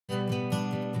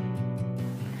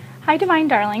Hi Divine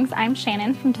Darlings, I'm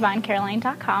Shannon from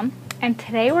DivineCaroline.com, and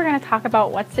today we're going to talk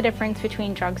about what's the difference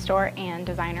between drugstore and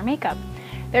designer makeup.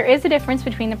 There is a difference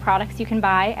between the products you can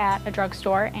buy at a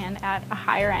drugstore and at a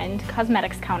higher end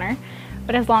cosmetics counter,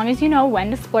 but as long as you know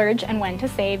when to splurge and when to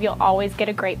save, you'll always get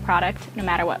a great product no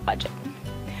matter what budget.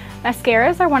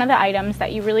 Mascaras are one of the items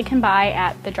that you really can buy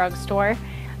at the drugstore.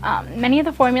 Many of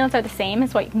the formulas are the same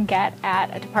as what you can get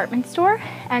at a department store,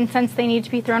 and since they need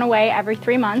to be thrown away every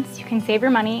 3 months, you can save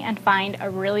your money and find a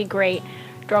really great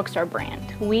drugstore brand.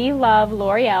 We love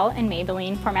L'Oreal and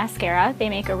Maybelline for mascara. They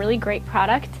make a really great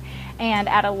product and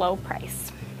at a low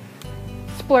price.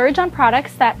 Splurge on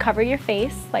products that cover your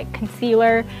face, like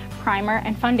concealer, primer,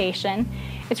 and foundation.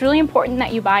 It's really important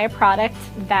that you buy a product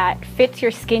that fits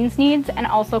your skin's needs and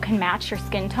also can match your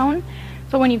skin tone.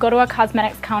 So when you go to a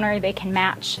cosmetics counter, they can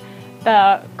match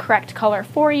the correct color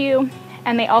for you,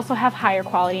 and they also have higher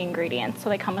quality ingredients. So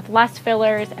they come with less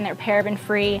fillers and they're paraben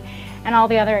free and all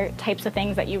the other types of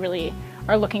things that you really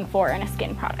are looking for in a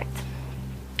skin product.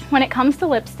 When it comes to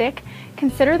lipstick,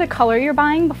 consider the color you're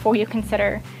buying before you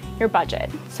consider your budget.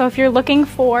 So if you're looking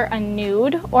for a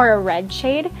nude or a red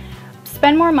shade,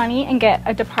 spend more money and get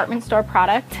a department store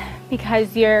product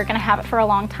because you're gonna have it for a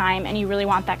long time and you really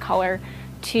want that color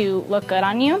to look good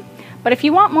on you. But if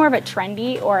you want more of a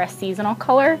trendy or a seasonal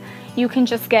color, you can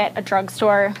just get a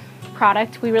drugstore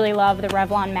product. We really love the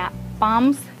Revlon Matte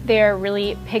Bombs. They're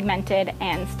really pigmented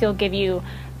and still give you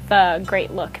the great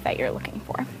look that you're looking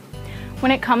for.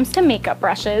 When it comes to makeup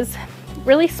brushes,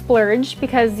 really splurge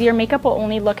because your makeup will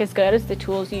only look as good as the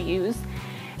tools you use.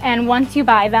 And once you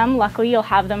buy them, luckily you'll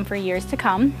have them for years to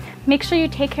come. Make sure you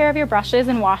take care of your brushes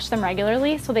and wash them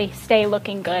regularly so they stay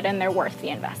looking good and they're worth the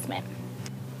investment.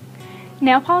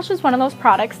 Nail polish is one of those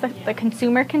products that the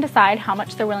consumer can decide how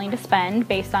much they're willing to spend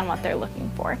based on what they're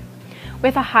looking for.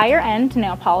 With a higher end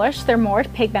nail polish, they're more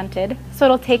pigmented, so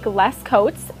it'll take less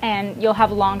coats and you'll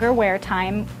have longer wear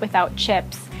time without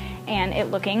chips and it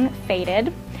looking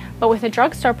faded. But with a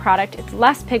drugstore product, it's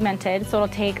less pigmented, so it'll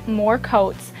take more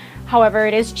coats. However,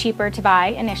 it is cheaper to buy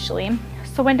initially.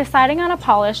 So when deciding on a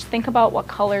polish, think about what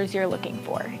colors you're looking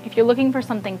for. If you're looking for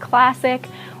something classic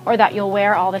or that you'll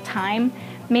wear all the time,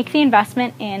 make the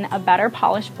investment in a better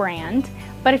polish brand.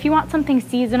 But if you want something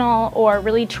seasonal or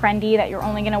really trendy that you're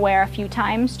only going to wear a few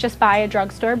times, just buy a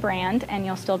drugstore brand and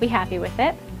you'll still be happy with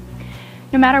it.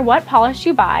 No matter what polish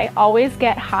you buy, always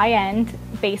get high-end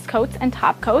base coats and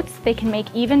top coats. They can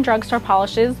make even drugstore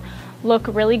polishes look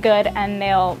really good and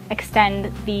they'll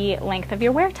extend the length of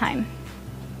your wear time.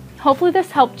 Hopefully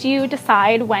this helped you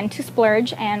decide when to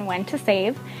splurge and when to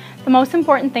save. The most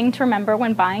important thing to remember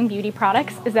when buying beauty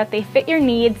products is that they fit your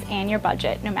needs and your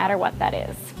budget, no matter what that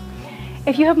is.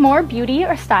 If you have more beauty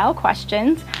or style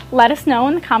questions, let us know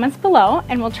in the comments below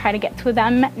and we'll try to get to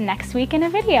them next week in a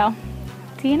video.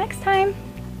 See you next time.